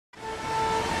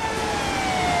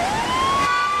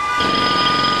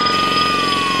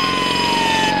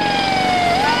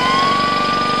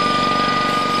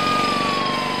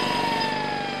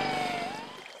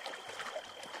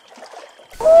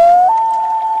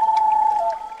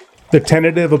The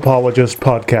Tentative Apologist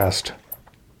Podcast.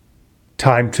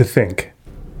 Time to think.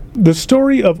 The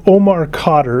story of Omar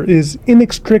Khadr is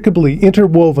inextricably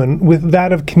interwoven with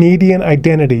that of Canadian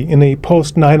identity in a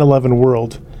post-9/11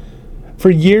 world. For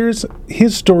years,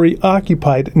 his story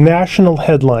occupied national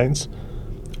headlines,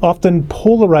 often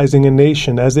polarizing a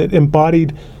nation as it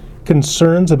embodied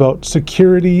concerns about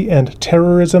security and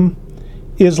terrorism,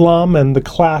 Islam and the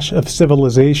clash of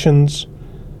civilizations,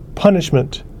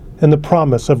 punishment, and the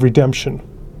promise of redemption.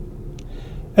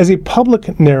 As a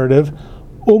public narrative,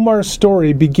 Omar's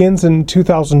story begins in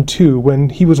 2002 when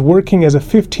he was working as a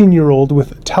 15-year-old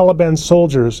with Taliban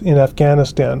soldiers in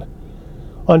Afghanistan.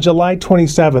 On July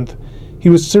 27th, he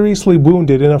was seriously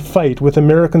wounded in a fight with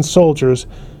American soldiers,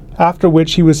 after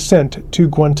which he was sent to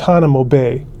Guantanamo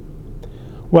Bay.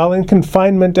 While in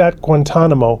confinement at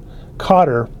Guantanamo,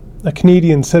 Khadr, a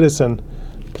Canadian citizen,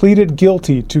 pleaded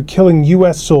guilty to killing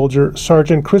U.S. soldier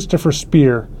Sergeant Christopher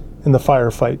Speer in the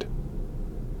firefight.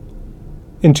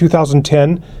 In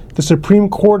 2010, the Supreme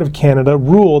Court of Canada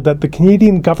ruled that the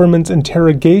Canadian government's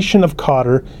interrogation of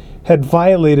Khadr had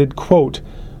violated, quote,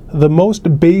 the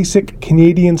most basic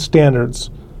Canadian standards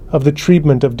of the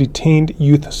treatment of detained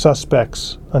youth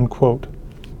suspects, unquote.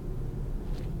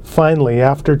 Finally,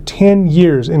 after 10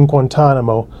 years in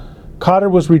Guantanamo,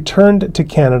 Khadr was returned to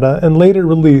Canada and later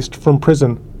released from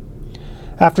prison.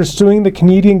 After suing the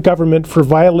Canadian government for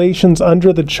violations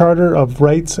under the Charter of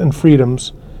Rights and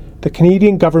Freedoms, the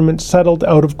Canadian government settled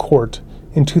out of court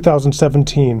in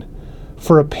 2017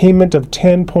 for a payment of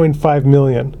 $10.5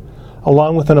 million,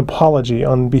 along with an apology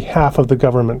on behalf of the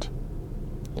government.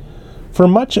 For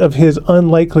much of his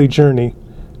unlikely journey,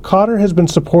 Khadr has been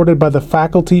supported by the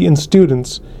faculty and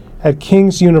students at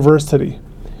King's University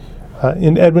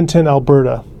in Edmonton,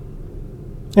 Alberta.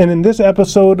 And in this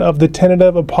episode of the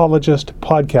Tentative Apologist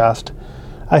Podcast,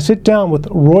 I sit down with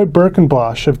Roy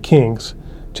Birkenbosch of King's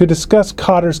to discuss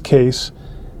Khadr's case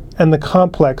and the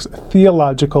complex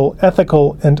theological,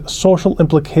 ethical, and social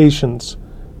implications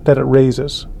that it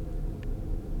raises.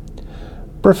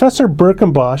 Professor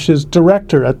Birkenbosch is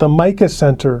director at the Micah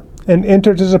Center and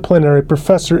interdisciplinary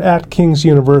professor at King's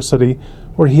University,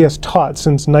 where he has taught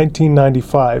since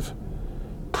 1995.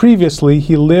 Previously,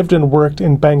 he lived and worked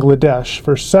in Bangladesh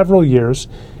for several years,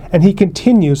 and he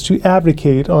continues to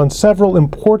advocate on several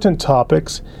important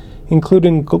topics,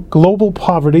 including global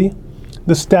poverty,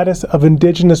 the status of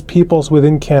Indigenous peoples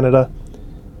within Canada,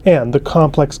 and the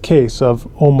complex case of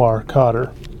Omar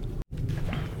Khadr.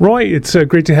 Roy, it's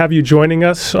great to have you joining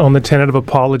us on the Tentative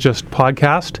Apologist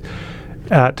Podcast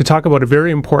to talk about a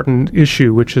very important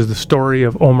issue, which is the story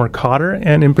of Omar Khadr,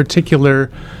 and in particular,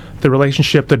 the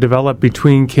relationship that developed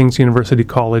between King's University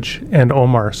College and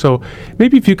Omar. So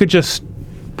maybe if you could just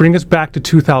bring us back to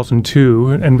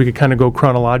 2002, and we could kind of go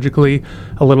chronologically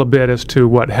a little bit as to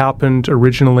what happened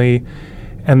originally,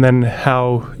 and then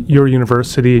how your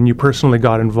university and you personally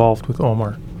got involved with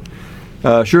Omar.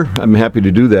 Sure, I'm happy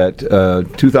to do that.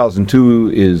 2002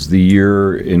 is the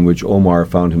year in which Omar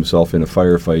found himself in a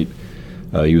firefight.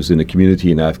 He was in a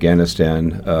community in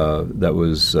Afghanistan that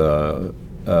was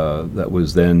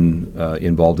then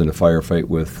involved in a firefight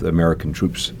with American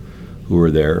troops who were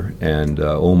there. And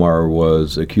Omar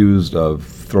was accused of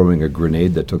throwing a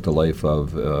grenade that took the life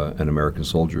of an American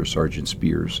soldier, Sergeant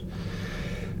Spears.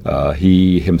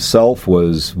 He himself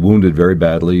was wounded very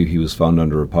badly. He was found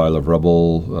under a pile of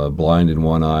rubble, blind in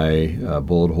one eye,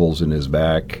 bullet holes in his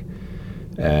back,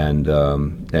 and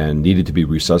needed to be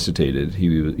resuscitated.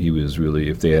 He was really,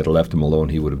 if they had left him alone,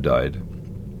 he would have died.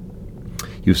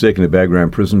 He was taken to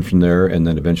Bagram prison from there and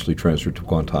then eventually transferred to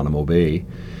Guantanamo Bay.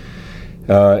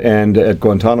 And at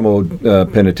Guantanamo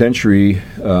Penitentiary,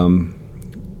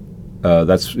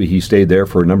 he stayed there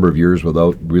for a number of years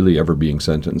without really ever being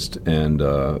sentenced. And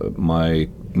my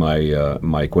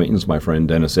acquaintance, my friend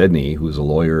Dennis Edney, who is a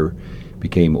lawyer,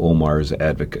 became Omar's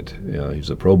advocate. He's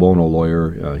a pro bono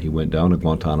lawyer. He went down to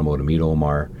Guantanamo to meet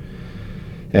Omar.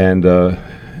 And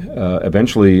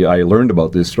eventually I learned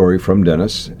about this story from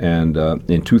Dennis, and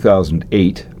in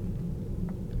 2008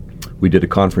 we did a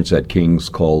conference at King's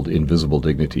called Invisible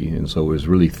Dignity, and so it was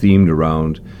really themed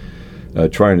around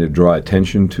trying to draw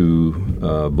attention to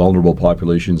vulnerable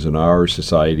populations in our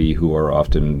society who are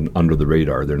often under the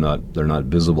radar. They're not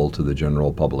visible to the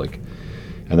general public.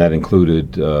 And that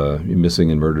included missing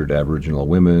and murdered Aboriginal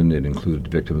women. It included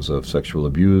victims of sexual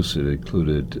abuse. It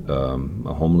included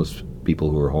homeless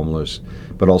people who were homeless,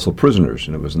 but also prisoners.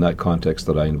 And it was in that context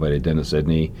that I invited Dennis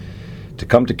Edney to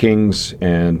come to King's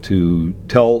and to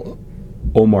tell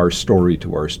Omar's story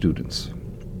to our students.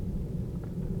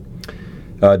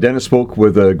 Dennis spoke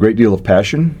with a great deal of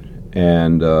passion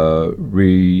and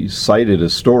recited a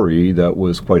story that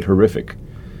was quite horrific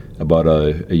about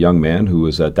a young man who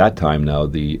was at that time now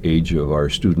the age of our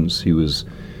students.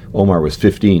 Omar was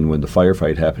 15 when the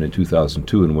firefight happened in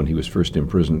 2002 and when he was first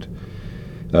imprisoned.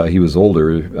 He was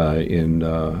older,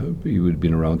 he would have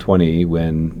been around 20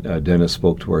 when Dennis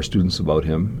spoke to our students about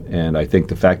him. And I think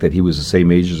the fact that he was the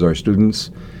same age as our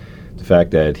students, the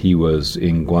fact that he was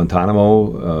in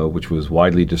Guantanamo, which was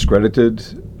widely discredited,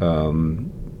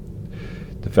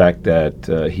 the fact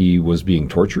that he was being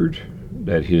tortured,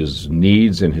 that his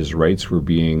needs and his rights were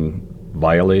being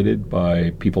violated by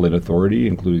people in authority,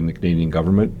 including the Canadian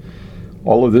government.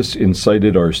 All of this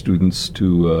incited our students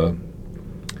to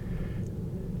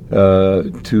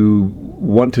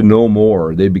want to know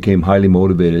more. They became highly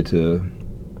motivated to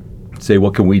say,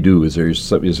 what can we do? Is there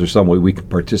some way we can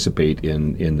participate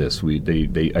in this?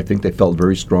 I think they felt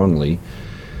very strongly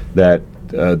that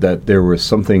there was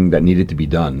something that needed to be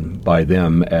done by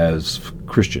them as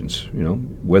Christians,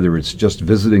 whether it's just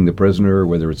visiting the prisoner,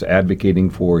 whether it's advocating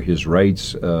for his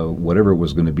rights, whatever it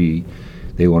was going to be,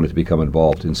 they wanted to become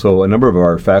involved. And so a number of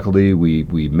our faculty, we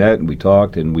met and we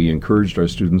talked and we encouraged our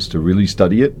students to really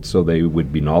study it so they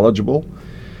would be knowledgeable.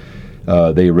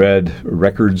 They read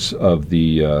records of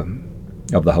the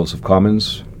House of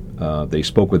Commons. They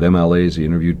spoke with MLAs, they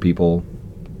interviewed people,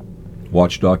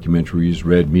 watched documentaries,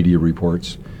 read media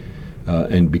reports,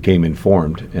 and became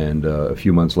informed. And a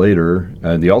few months later,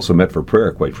 and they also met for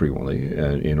prayer quite frequently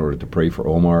in order to pray for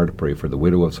Omar, to pray for the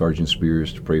widow of Sergeant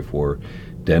Spears, to pray for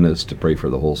Dennis, to pray for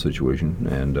the whole situation.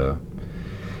 And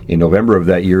in November of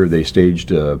that year, they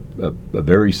staged a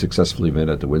very successful event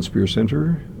at the Winspear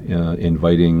Center,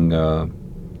 inviting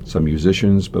some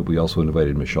musicians, but we also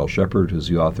invited Michelle Shepard, who's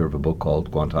the author of a book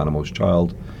called Guantanamo's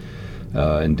Child,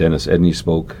 and Dennis Edney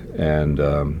spoke, and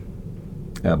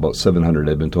about 700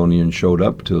 Edmontonians showed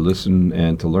up to listen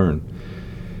and to learn.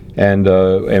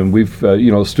 And we've,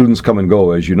 students come and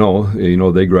go, as you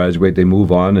know, they graduate, they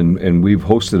move on, and we've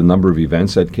hosted a number of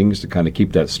events at King's to kind of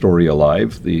keep that story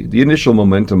alive. The initial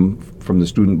momentum from the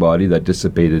student body that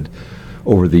dissipated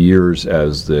over the years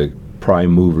as the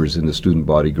prime movers in the student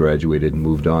body graduated and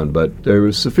moved on, but there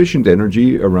was sufficient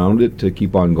energy around it to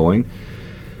keep on going.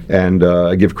 And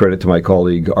I give credit to my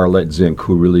colleague Arlette Zink,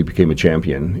 who really became a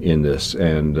champion in this,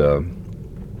 and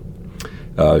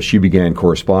she began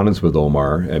correspondence with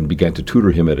Omar and began to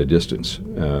tutor him at a distance.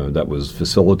 That was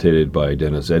facilitated by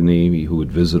Dennis Edney, who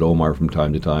would visit Omar from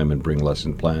time to time and bring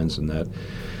lesson plans and that.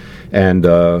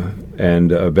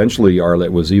 And eventually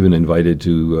Arlette was even invited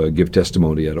to give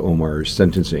testimony at Omar's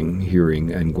sentencing hearing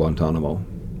in Guantanamo.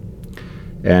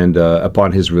 And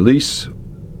upon his release,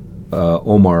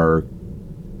 Omar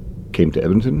came to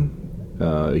Edmonton.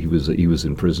 He was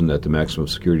in prison at the maximum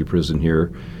security prison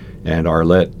here. And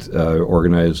Arlette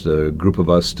organized a group of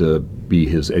us to be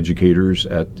his educators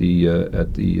at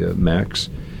the Max.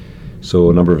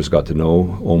 So a number of us got to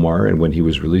know Omar, and when he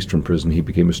was released from prison, he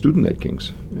became a student at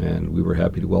King's, and we were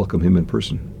happy to welcome him in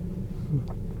person.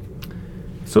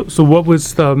 So what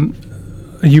was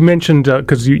you mentioned,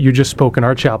 because you just spoke in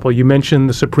our chapel, you mentioned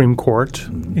the Supreme Court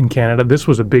in Canada. This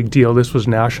was a big deal. This was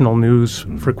national news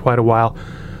for quite a while.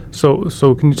 So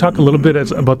can you talk a little bit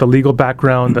about the legal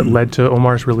background that led to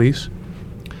Omar's release?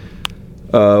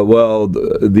 Omar's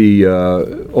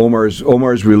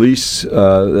release,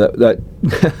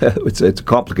 it's a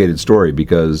complicated story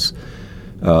because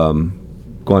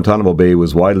Guantanamo Bay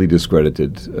was widely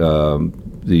discredited.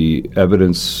 The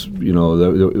evidence, a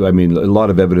lot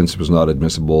of evidence was not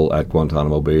admissible at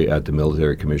Guantanamo Bay at the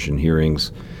Military Commission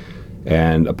hearings.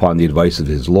 And upon the advice of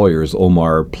his lawyers,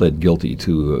 Omar pled guilty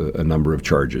to a number of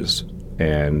charges.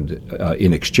 And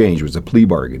in exchange, it was a plea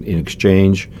bargain, in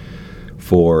exchange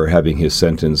for having his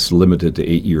sentence limited to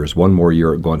 8 years, one more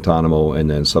year at Guantanamo, and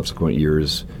then subsequent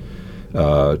years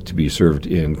to be served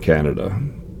in Canada.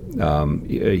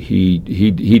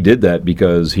 He did that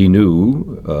because he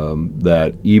knew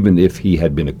that even if he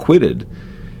had been acquitted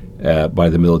by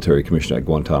the Military Commission at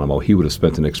Guantanamo, he would have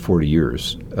spent the next 40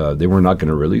 years. They were not going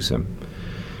to release him.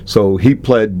 So he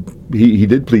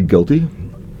did plead guilty.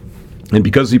 And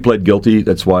because he pled guilty,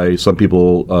 that's why some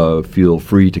people feel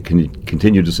free to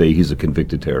continue to say he's a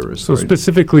convicted terrorist. So right?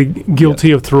 Specifically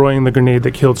guilty of throwing the grenade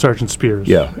that killed Sergeant Spears.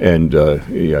 Yeah, and a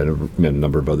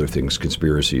number of other things,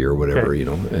 conspiracy or whatever, okay.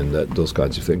 And those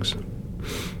kinds of things.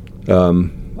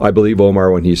 I believe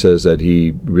Omar when he says that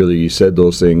he really said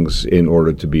those things in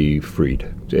order to be freed,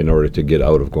 in order to get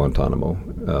out of Guantanamo.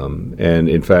 And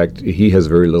in fact, he has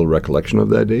very little recollection of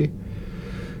that day.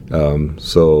 And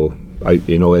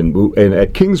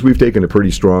at King's we've taken a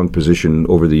pretty strong position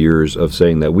over the years of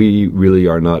saying that we really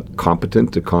are not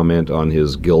competent to comment on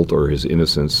his guilt or his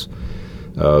innocence.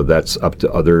 That's up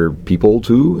to other people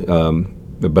too.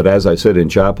 But as I said in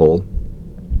chapel,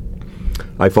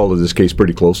 I followed this case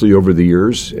pretty closely over the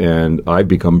years, and I've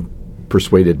become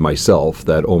persuaded myself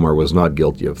that Omar was not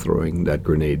guilty of throwing that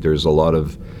grenade. There's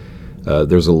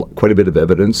quite a bit of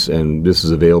evidence, and this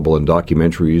is available in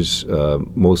documentaries.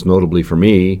 Most notably for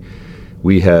me,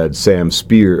 we had Sam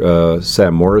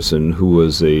Morrison, who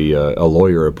was a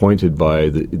lawyer appointed by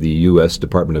the U.S.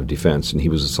 Department of Defense, and he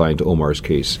was assigned to Omar's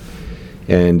case.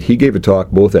 And he gave a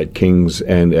talk both at King's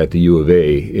and at the U of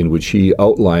A, in which he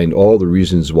outlined all the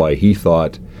reasons why he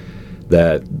thought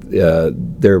that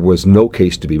there was no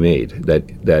case to be made,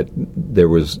 that there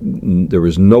was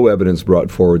no evidence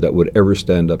brought forward that would ever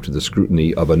stand up to the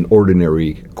scrutiny of an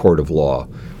ordinary court of law,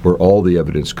 where all the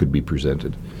evidence could be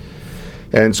presented.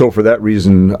 And so, for that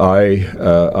reason,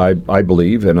 I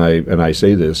believe, and I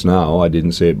say this now. I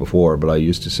didn't say it before, but I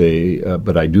used to say,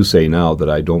 but I do say now that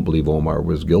I don't believe Omar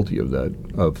was guilty of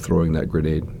throwing that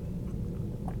grenade.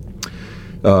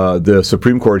 The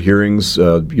Supreme Court hearings,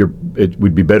 it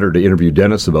would be better to interview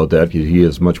Dennis about that, because he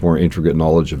has much more intricate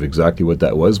knowledge of exactly what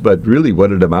that was. But really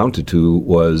what it amounted to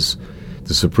was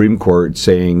the Supreme Court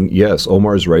saying, yes,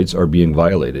 Omar's rights are being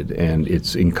violated, and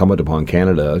it's incumbent upon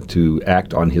Canada to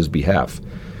act on his behalf.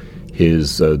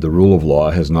 The rule of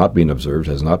law has not been observed,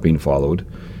 has not been followed.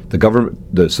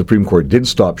 The Supreme Court did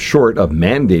stop short of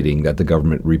mandating that the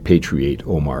government repatriate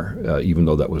Omar, even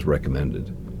though that was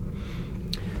recommended.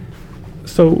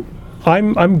 So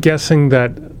I'm guessing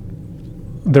that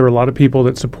there were a lot of people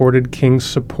that supported King's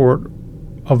support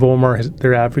of Omar,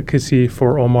 their advocacy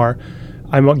for Omar.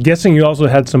 I'm guessing you also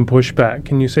had some pushback.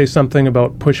 Can you say something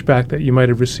about pushback that you might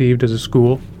have received as a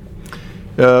school?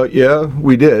 Yeah,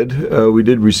 we did. We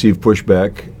did receive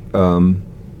pushback.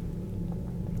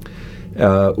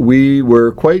 We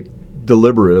were quite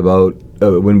deliberate about,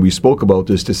 when we spoke about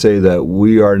this, to say that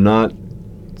we are not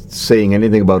saying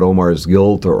anything about Omar's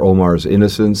guilt or Omar's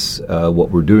innocence.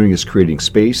 What we're doing is creating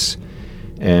space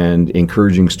and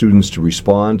encouraging students to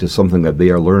respond to something that they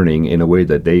are learning in a way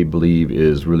that they believe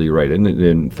is really right.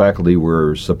 And faculty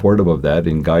were supportive of that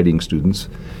in guiding students.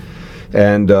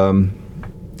 And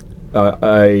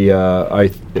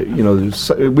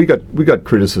we got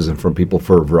criticism from people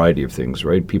for a variety of things,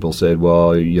 right? People said,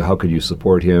 "Well, how could you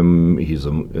support him? He's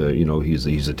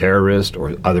a terrorist."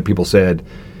 Or other people said,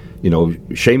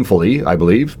 shamefully, I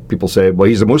believe, people say, "Well,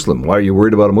 he's a Muslim. Why are you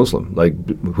worried about a Muslim? Like,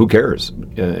 who cares?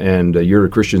 And you're a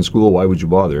Christian school. Why would you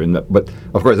bother?" But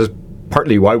of course, that's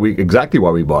partly why we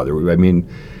bother. I mean,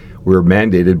 we're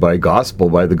mandated by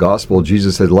the gospel.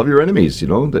 Jesus said, "Love your enemies,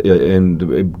 and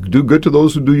do good to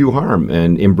those who do you harm,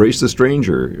 and embrace the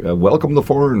stranger, welcome the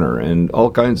foreigner," and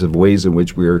all kinds of ways in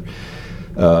which we're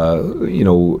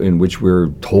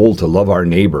told to love our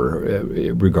neighbor,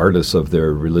 regardless of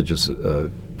their religious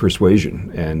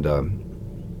persuasion. And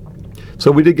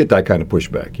so we did get that kind of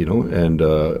pushback, and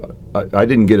I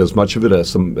didn't get as much of it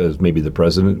as maybe the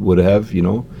president would have,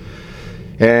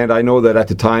 And I know that at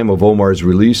the time of Omar's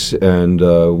release, and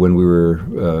when we were,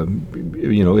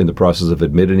 in the process of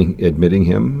admitting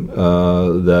him,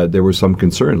 that there was some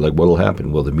concern, like, what will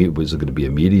happen? Was it going to be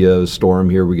a media storm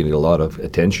here? We're going to get a lot of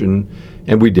attention,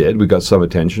 and we did. We got some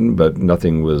attention, but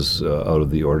nothing was out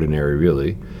of the ordinary,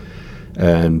 really.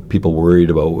 And people worried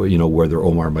about, whether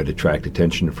Omar might attract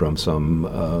attention from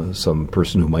some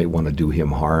person who might want to do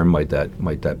him harm. Might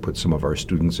that put some of our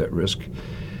students at risk?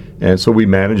 And so we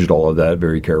managed all of that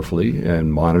very carefully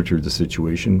and monitored the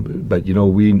situation. But,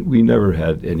 we never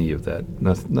had any of that.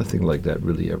 Nothing like that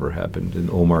really ever happened. And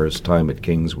Omar's time at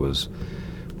King's was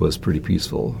pretty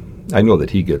peaceful. I know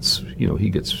that he gets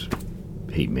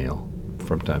hate mail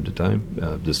from time to time.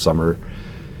 This summer,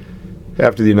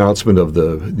 after the announcement of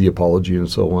the apology and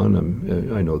so on,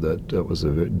 I know that was a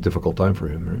very difficult time for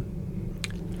him, right?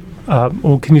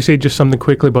 Well, can you say just something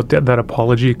quickly about that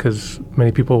apology, because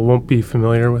many people won't be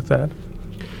familiar with that?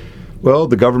 Well,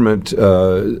 the government,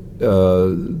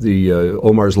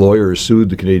 Omar's lawyers sued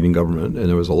the Canadian government, and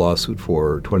there was a lawsuit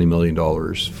for $20 million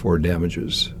for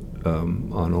damages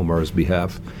on Omar's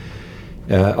behalf.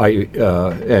 The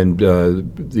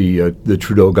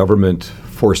Trudeau government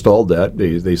forestalled that.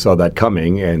 They saw that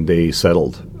coming, and they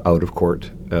settled out of court.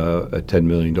 A $10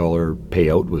 million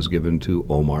payout was given to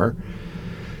Omar.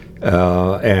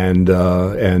 And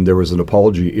there was an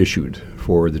apology issued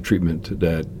for the treatment,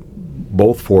 that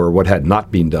both for what had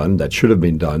not been done that should have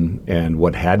been done, and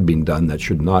what had been done that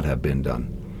should not have been done.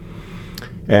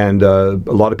 And a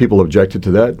lot of people objected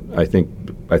to that. I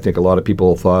think a lot of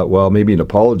people thought, well, maybe an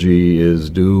apology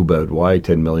is due, but why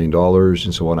 $10 million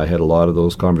and so on. I had a lot of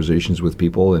those conversations with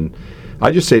people, and I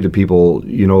just say to people,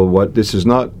 you know what, this is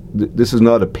not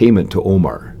a payment to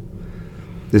Omar.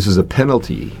 this is a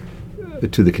penalty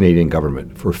to the Canadian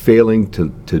government for failing to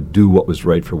do what was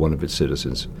right for one of its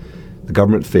citizens. The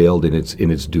government failed in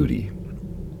its duty.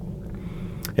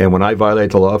 And when I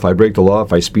violate the law, if I break the law,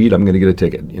 if I speed, I'm going to get a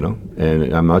ticket,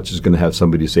 And I'm not just going to have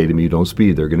somebody say to me, don't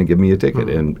speed. They're going to give me a ticket.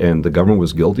 Mm-hmm. And the government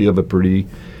was guilty of a pretty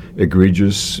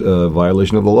egregious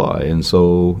violation of the law. And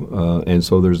so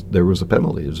there was a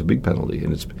penalty. There's a big penalty.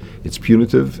 And it's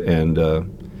punitive. And,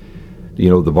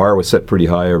 the bar was set pretty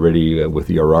high already with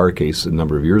the RR case a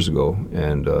number of years ago.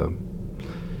 And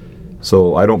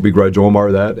so I don't begrudge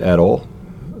Omar that at all.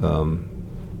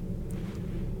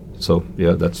 So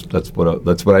yeah, that's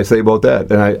what I say about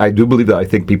that, and I do believe that I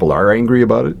think people are angry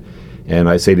about it, and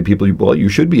I say to people, well, you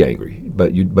should be angry,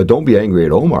 but don't be angry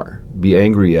at Omar. Be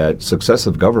angry at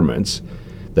successive governments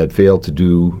that fail to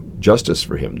do justice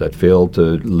for him, that fail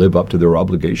to live up to their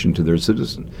obligation to their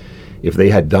citizen. If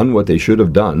they had done what they should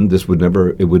have done, it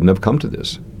wouldn't have come to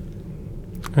this.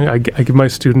 I give my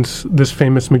students this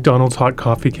famous McDonald's hot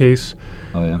coffee case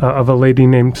of a lady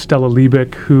named Stella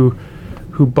Liebig who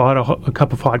bought a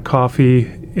cup of hot coffee,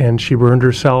 and she burned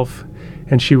herself,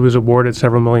 and she was awarded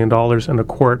several $1 million in a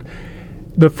court.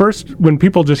 When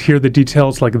people just hear the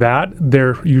details like that,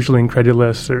 they're usually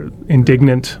incredulous or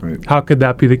indignant. Right. How could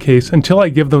that be the case? Until I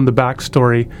give them the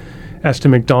backstory as to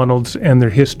McDonald's and their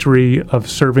history of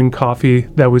serving coffee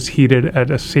that was heated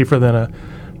at a safer than a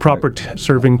proper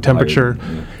serving temperature,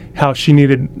 how she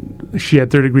had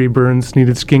third-degree burns,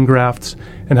 needed skin grafts,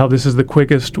 and how this is the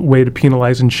quickest way to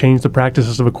penalize and change the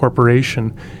practices of a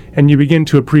corporation. And you begin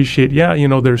to appreciate,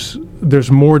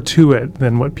 there's more to it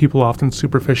than what people often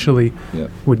superficially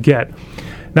would get.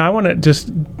 Now, I want to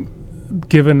just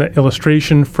give an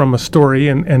illustration from a story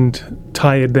and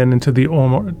tie it then into the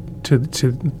Omar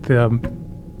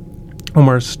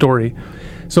Omar's story.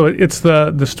 So it's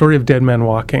the story of Dead Man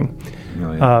Walking.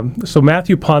 Oh, yeah. So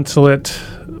Matthew Poncelet,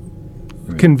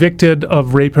 convicted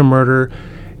of rape and murder,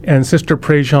 and Sister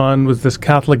Prejean was this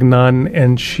Catholic nun,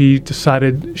 and she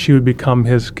decided she would become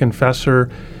his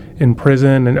confessor in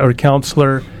prison or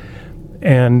counselor.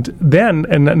 And now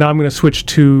I'm going to switch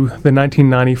to the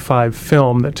 1995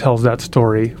 film that tells that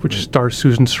story, which stars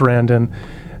Susan Sarandon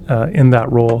in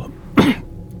that role.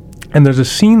 And there's a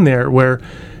scene there where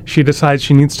she decides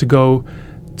she needs to go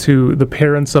to the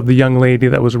parents of the young lady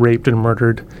that was raped and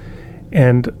murdered.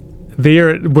 And they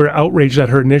were outraged at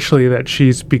her initially that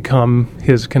she's become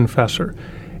his confessor.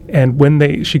 And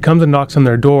when she comes and knocks on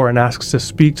their door and asks to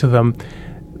speak to them,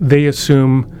 they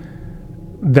assume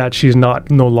that she's no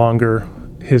longer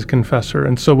his confessor.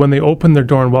 And so when they open their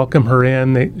door and welcome her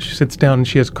in, she sits down and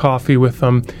she has coffee with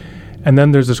them. And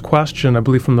then there's this question, I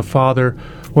believe from the father,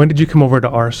 when did you come over to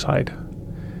our side?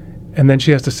 And then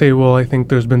she has to say, well, I think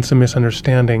there's been some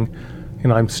misunderstanding.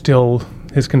 I'm still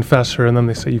his confessor. And then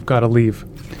they say, you've got to leave.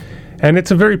 And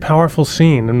it's a very powerful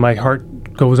scene, and my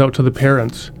heart goes out to the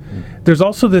parents. Mm-hmm. There's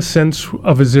also this sense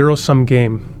of a zero-sum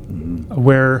game,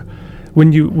 where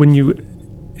when you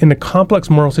in a complex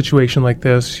moral situation like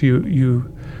this,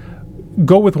 you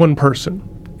go with one person,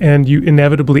 and you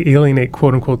inevitably alienate,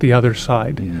 quote unquote, the other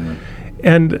side. Yeah.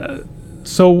 And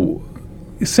so,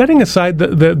 setting aside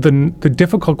the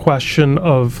difficult question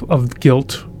of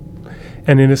guilt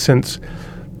and innocence,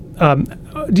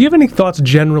 do you have any thoughts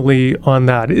generally on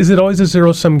that? Is it always a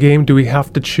zero-sum game? Do we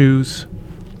have to choose?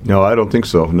 No, I don't think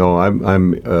so. No, I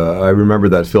remember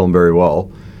that film very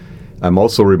well. I'm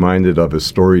also reminded of a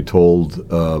story told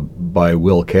by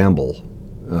Will Campbell.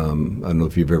 I don't know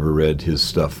if you've ever read his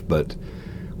stuff, but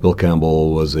Will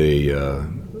Campbell was an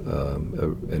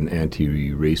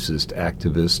anti-racist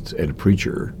activist and a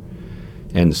preacher.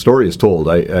 And the story is told,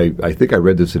 I think I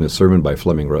read this in a sermon by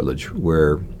Fleming Rutledge,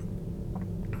 where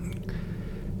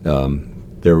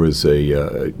there was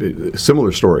a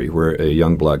similar story where a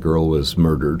young black girl was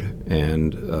murdered,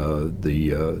 and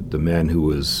the man who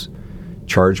was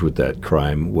charged with that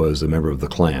crime was a member of the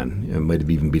Klan, and might have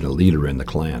even been a leader in the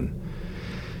Klan.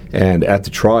 And at the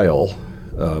trial,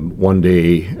 one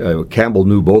day, Campbell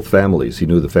knew both families. He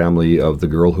knew the family of the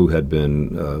girl who had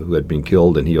been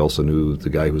killed, and he also knew the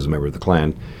guy who was a member of the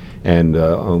Klan. And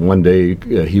one day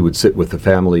he would sit with the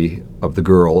family of the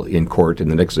girl in court, and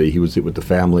the next day he would sit with the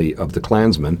family of the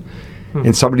Klansman.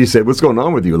 And somebody said, "What's going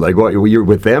on with you? Like, what, you're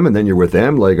with them, and then you're with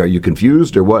them? Like, are you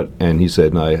confused or what?" And he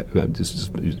said,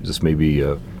 "This may be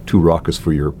too raucous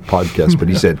for your podcast," but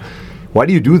he said, "Why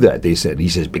do you do that?" He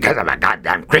says, "Because I'm a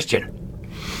goddamn Christian."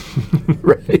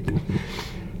 Right?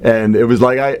 And it was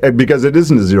like, because it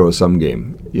isn't a zero-sum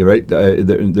game, right?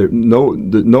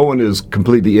 No one is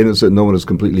completely innocent, no one is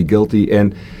completely guilty.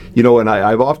 And, and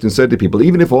I've often said to people,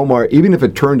 even if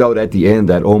it turned out at the end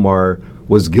that Omar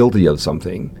was guilty of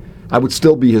something, I would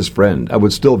still be his friend. I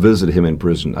would still visit him in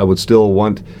prison. I would still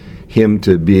want him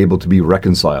to be able to be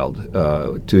reconciled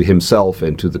to himself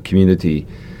and to the community.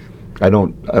 I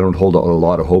don't hold a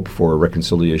lot of hope for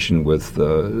reconciliation with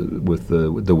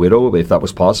the widow. If that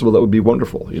was possible, that would be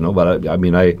wonderful, But I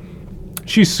mean,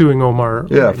 she's suing Omar.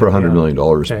 Yeah, for $100 million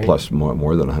okay. plus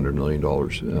more than $100 million,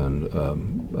 and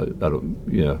I don't.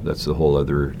 Yeah, that's a whole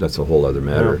other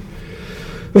matter.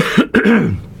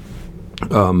 Yeah.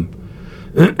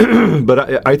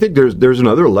 But I think there's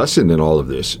another lesson in all of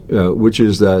this, which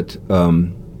is that.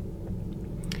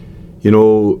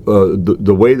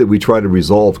 The way that we try to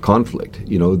resolve conflict,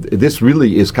 this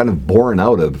really is kind of born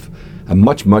out of a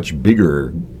much, much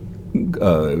bigger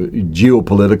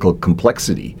geopolitical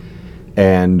complexity.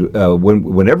 And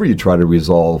whenever you try to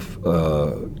resolve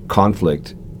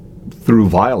conflict through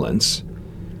violence,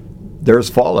 there's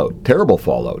fallout, terrible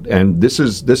fallout, and this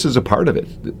is a part of it.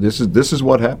 This is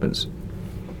what happens.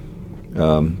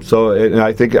 And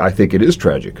I think it is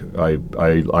tragic. I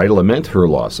lament her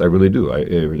loss. I really do.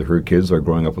 Her kids are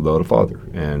growing up without a father,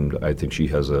 and I think she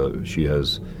has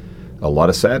a lot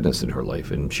of sadness in her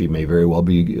life, and she may very well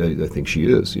be. I think she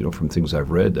is. From things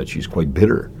I've read, that she's quite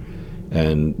bitter,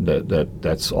 and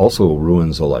that's also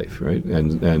ruins a life, right?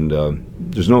 And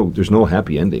there's no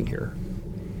happy ending here.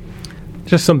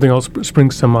 Just something else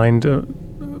springs to mind,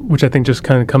 which I think just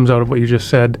kind of comes out of what you just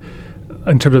said.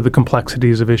 In terms of the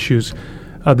complexities of issues,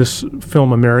 this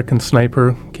film American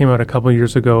Sniper came out a couple of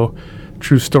years ago.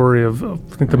 True story of I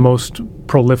think the most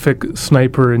prolific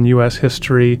sniper in U.S.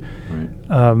 history,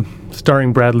 right.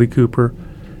 Starring Bradley Cooper.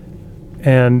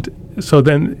 And so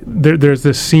then there's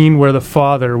this scene where the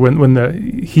father,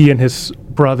 when he and his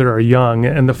brother are young,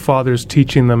 and the father's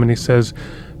teaching them, and he says,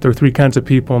 there are three kinds of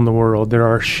people in the world. There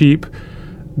are sheep,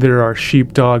 there are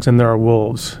sheepdogs, and there are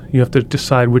wolves. You have to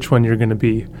decide which one you're going to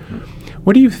be.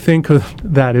 What do you think of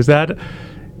that? Is it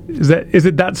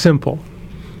that simple?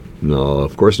 No,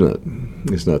 of course not.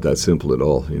 It's not that simple at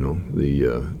all.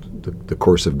 The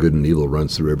course of good and evil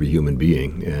runs through every human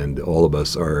being, and all of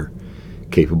us are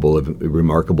capable of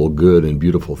remarkable good and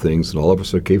beautiful things, and all of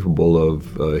us are capable of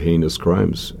heinous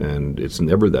crimes. And it's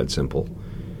never that simple.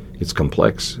 It's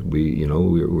complex.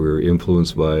 We're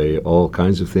influenced by all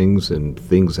kinds of things, and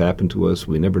things happen to us.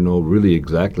 We never know really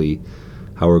exactly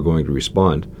how we're going to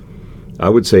respond. I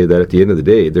would say that at the end of the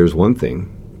day, there's one thing,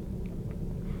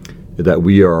 that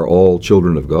we are all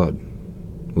children of God.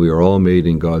 We are all made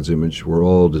in God's image. We're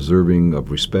all deserving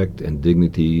of respect and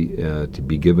dignity, to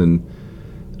be given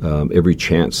every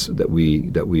chance that we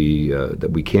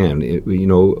can,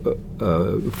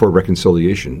 for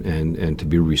reconciliation and to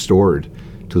be restored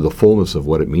to the fullness of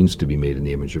what it means to be made in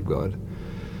the image of God.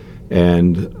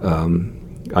 And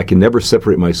I can never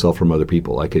separate myself from other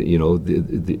people. I can,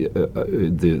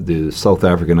 the South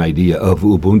African idea of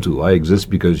Ubuntu. I exist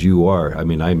because you are. I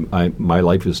mean, my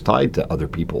life is tied to other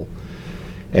people,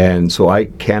 and so I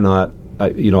cannot.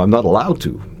 I'm not allowed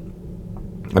to.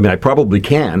 I mean, I probably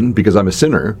can because I'm a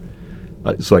sinner,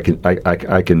 so I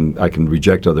can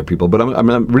reject other people, but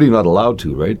I'm really not allowed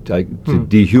to. Right? To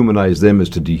dehumanize them is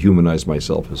to dehumanize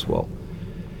myself as well.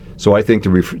 So I think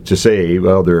to say,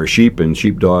 well, there are sheep and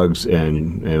sheepdogs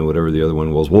and whatever the other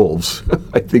one was, wolves,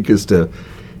 I think is to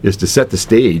set the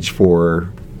stage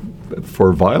for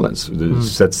violence. It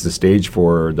sets the stage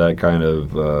for that kind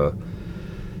of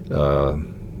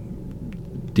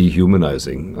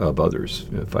dehumanizing of others.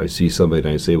 If I see somebody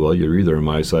and I say, well, you're either on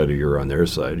my side or you're on their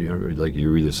side, like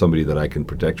you're either somebody that I can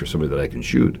protect or somebody that I can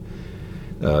shoot.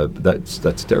 That's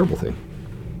a terrible thing.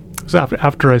 So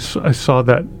after I saw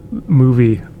that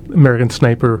movie, American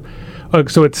Sniper,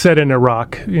 so it's set in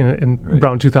Iraq in right.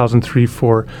 around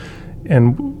 2003-04,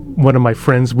 and one of my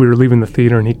friends, we were leaving the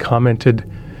theater, and he commented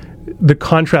the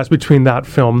contrast between that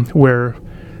film, where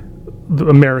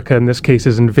America in this case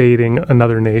is invading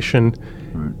another nation,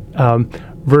 right.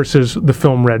 Versus the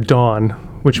film Red Dawn,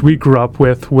 which we grew up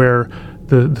with, where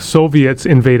the Soviets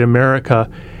invade America,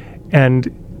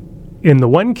 and in the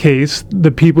one case, the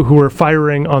people who are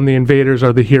firing on the invaders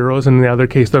are the heroes, and in the other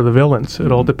case, they're the villains.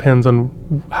 It all depends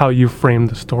on how you frame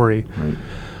the story.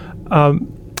 Right.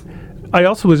 I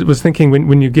also was thinking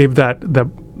when you gave that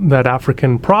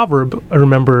African proverb, I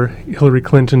remember Hillary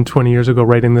Clinton 20 years ago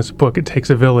writing this book, It Takes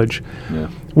a Village,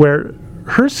 where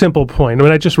her simple point,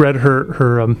 I just read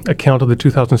her account of the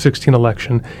 2016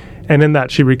 election, and in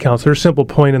that she recounts her simple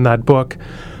point in that book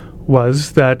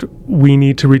was that we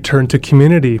need to return to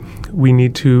community. We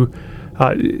need to,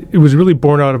 it was really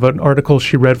born out of an article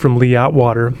she read from Lee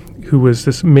Atwater, who was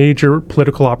this major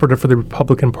political operative for the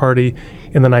Republican Party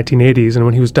in the 1980s. And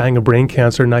when he was dying of brain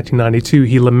cancer in 1992,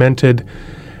 he lamented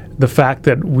the fact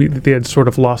that they had sort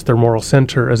of lost their moral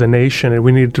center as a nation, and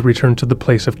we needed to return to the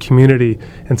place of community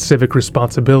and civic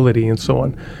responsibility and so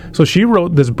on. So she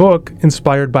wrote this book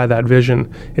inspired by that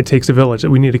vision. It takes a village, that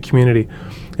we need a community.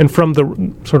 And from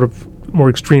the sort of more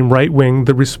extreme right wing,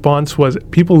 the response was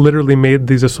people literally made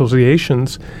these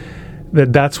associations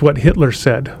that's what Hitler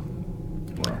said.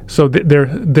 Wow. So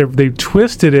they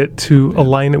twisted it to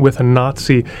align it with a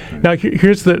Nazi. Now,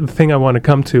 here's the thing I want to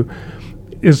come to,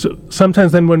 is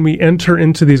sometimes then when we enter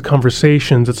into these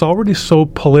conversations, it's already so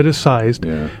politicized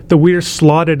that we are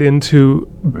slotted into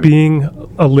being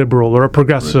a liberal or a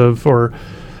progressive or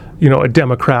a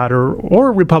Democrat or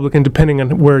a Republican, depending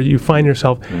on where you find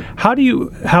yourself. How do you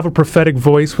have a prophetic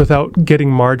voice without getting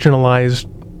marginalized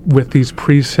with these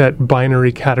preset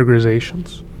binary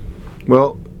categorizations?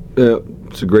 Well,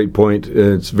 it's a great point.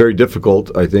 It's very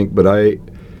difficult, I think, but I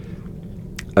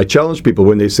challenge people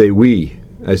when they say we.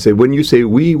 I say, when you say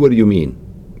we, what do you mean?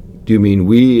 Do you mean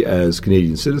we as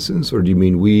Canadian citizens, or do you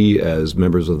mean we as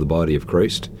members of the body of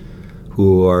Christ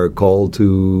who are called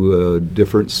to a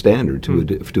different standard,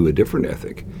 to a different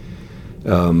ethic?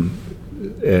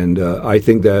 And I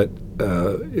think that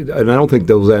and I don't think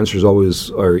those answers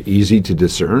always are easy to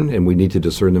discern, and we need to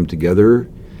discern them together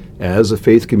as a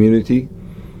faith community.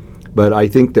 But I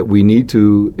think that we need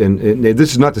to, and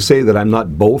this is not to say that I'm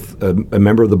not both a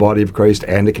member of the body of Christ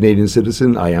and a Canadian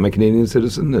citizen. I am a Canadian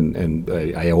citizen, and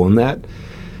I own that.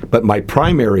 But my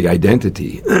primary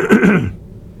identity,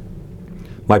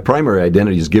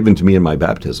 is given to me in my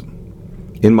baptism.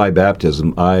 In my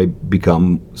baptism, I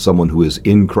become someone who is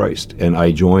in Christ, and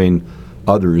I join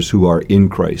others who are in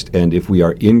Christ. And if we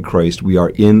are in Christ, we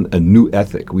are in a new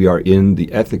ethic. We are in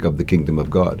the ethic of the kingdom of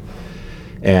God.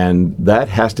 And that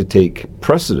has to take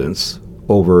precedence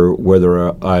over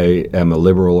whether I am a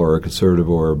liberal or a conservative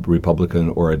or a Republican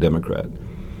or a Democrat.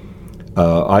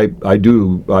 I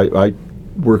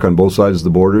work on both sides of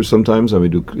the border sometimes. I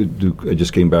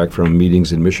just came back from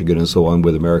meetings in Michigan and so on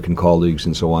with American colleagues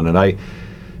and so on. And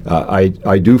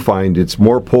I do find it's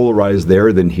more polarized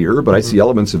there than here, but I see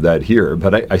elements of that here.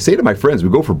 But I say to my friends,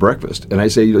 we go for breakfast, and I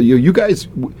say, you guys,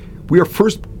 we are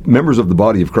first members of the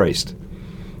body of Christ.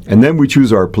 And then we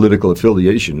choose our political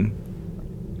affiliation,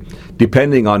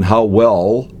 depending on how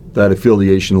well that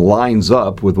affiliation lines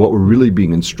up with what we're really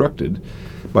being instructed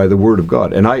by the Word of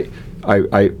God. And I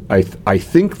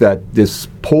think that this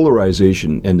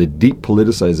polarization and the deep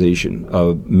politicization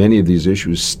of many of these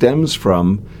issues stems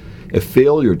from a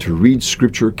failure to read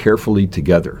Scripture carefully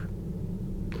together.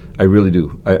 I really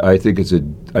do. I think it's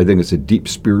a deep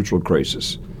spiritual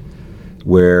crisis,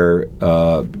 where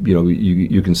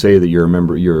you can say that you're a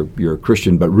member, you're a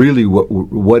Christian, but really,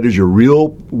 what is your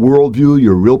real worldview,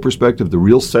 your real perspective, the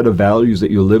real set of values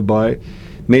that you live by,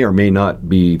 may or may not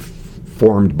be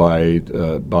formed by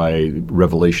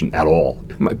revelation at all.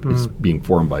 It's being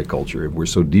formed by culture. We're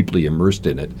so deeply immersed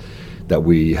in it that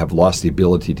we have lost the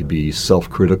ability to be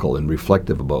self-critical and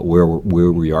reflective about where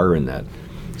we are in that.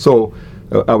 So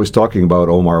I was talking about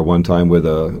Omar one time with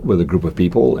a group of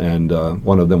people, and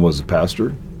one of them was a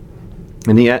pastor,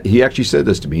 and he actually said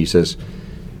this to me. He says,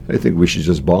 "I think we should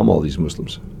just bomb all these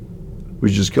Muslims. We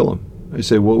should just kill them." I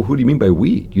say, "Well, who do you mean by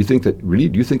we? Do you think that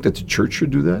the church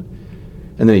should do that?"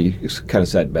 And then he kind of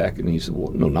sat back and he said,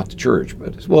 "Well, no, not the church,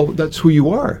 but well, that's who you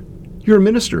are. You're a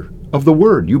minister of the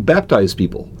Word. You baptize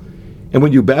people, and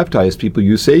when you baptize people,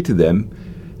 you say to them."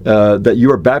 That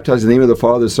you are baptized in the name of the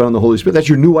Father, the Son, and the Holy Spirit. That's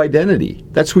your new identity.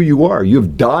 That's who you are. You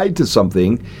have died to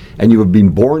something, and you have been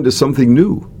born to something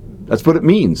new. That's what it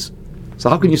means. So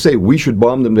how can you say we should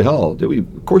bomb them to hell?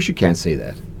 Of course you can't say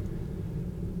that.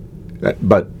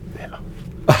 But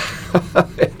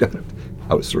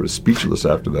I was sort of speechless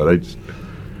after that.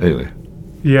 Anyway.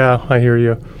 Yeah, I hear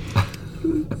you.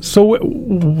 So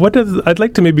I'd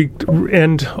like to maybe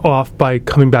end off by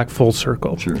coming back full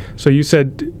circle. Sure. So you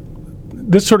said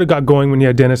this sort of got going when you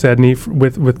had Dennis Edney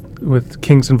with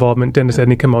King's involvement. Dennis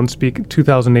Edney come out and speak in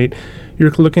 2008.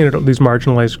 You're looking at all these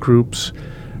marginalized groups,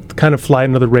 kind of fly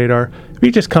under the radar. If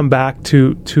you just come back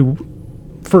to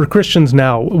for Christians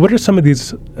now, what are some of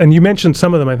these, and you mentioned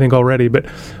some of them I think already, but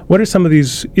what are some of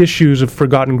these issues of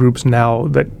forgotten groups now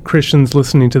that Christians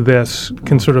listening to this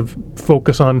can sort of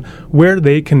focus on, where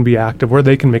they can be active, where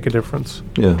they can make a difference?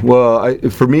 Yeah, well,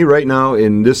 for me right now,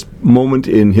 in this moment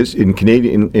in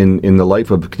the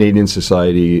life of Canadian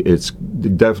society, it's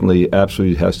definitely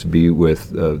absolutely has to be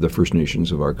with the First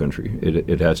Nations of our country.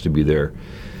 It has to be there.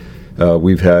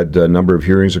 We've had a number of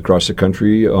hearings across the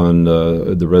country on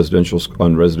residential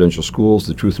schools.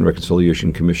 The Truth and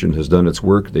Reconciliation Commission has done its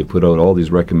work. They put out all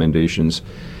these recommendations,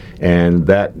 And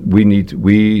that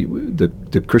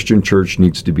the Christian church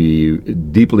needs to be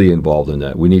deeply involved in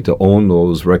that. We need to own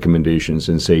those recommendations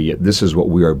and say, yeah, this is what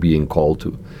we are being called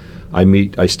to.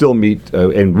 I still meet,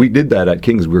 and we did that at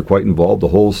King's. We were quite involved. The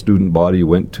whole student body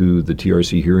went to the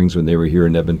TRC hearings when they were here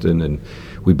in Edmonton, and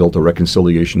we built a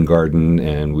reconciliation garden,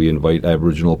 and we invite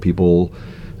Aboriginal people,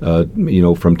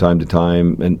 from time to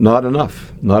time, and not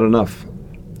enough.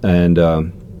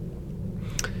 And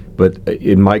but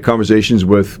in my conversations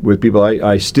with people,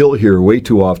 I still hear way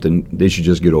too often, they should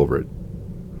just get over it.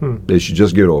 They should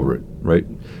just get over it, right?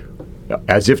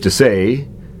 As if to say,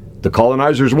 the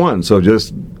colonizers won, so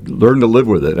just learn to live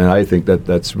with it. And I think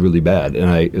that's really bad.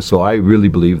 And so I really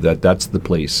believe that that's the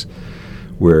place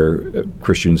where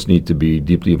Christians need to be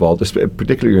deeply involved,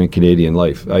 particularly in Canadian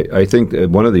life. I think that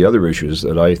one of the other issues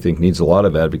that I think needs a lot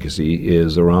of advocacy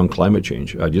is around climate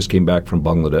change. I just came back from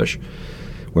Bangladesh,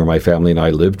 where my family and I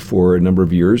lived for a number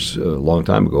of years, a long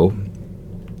time ago.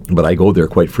 But I go there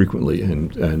quite frequently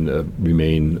and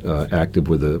remain active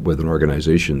with an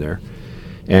organization there.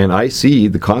 And I see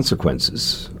the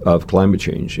consequences of climate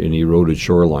change in eroded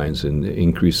shorelines and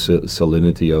increased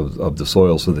salinity of the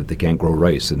soil so that they can't grow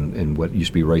rice. And what used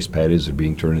to be rice paddies are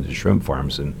being turned into shrimp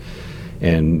farms. And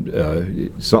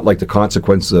it's not like the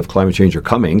consequences of climate change are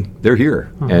coming. They're here.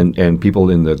 And people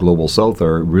in the global south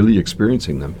are really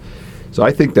experiencing them. So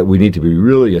I think that we need to be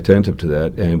really attentive to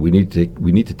that, and we need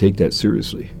to take that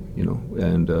seriously.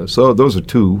 And so those are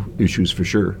two issues for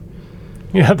sure.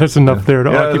 Yeah, there's enough there to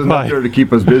occupy. There's enough there to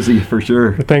keep us busy, for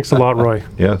sure. Thanks a lot, Roy.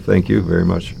 Yeah, thank you very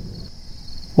much.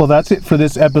 Well, that's it for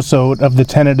this episode of the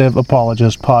Tentative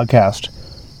Apologist podcast.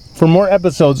 For more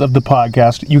episodes of the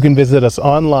podcast, you can visit us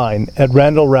online at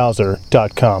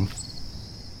randallrouser.com.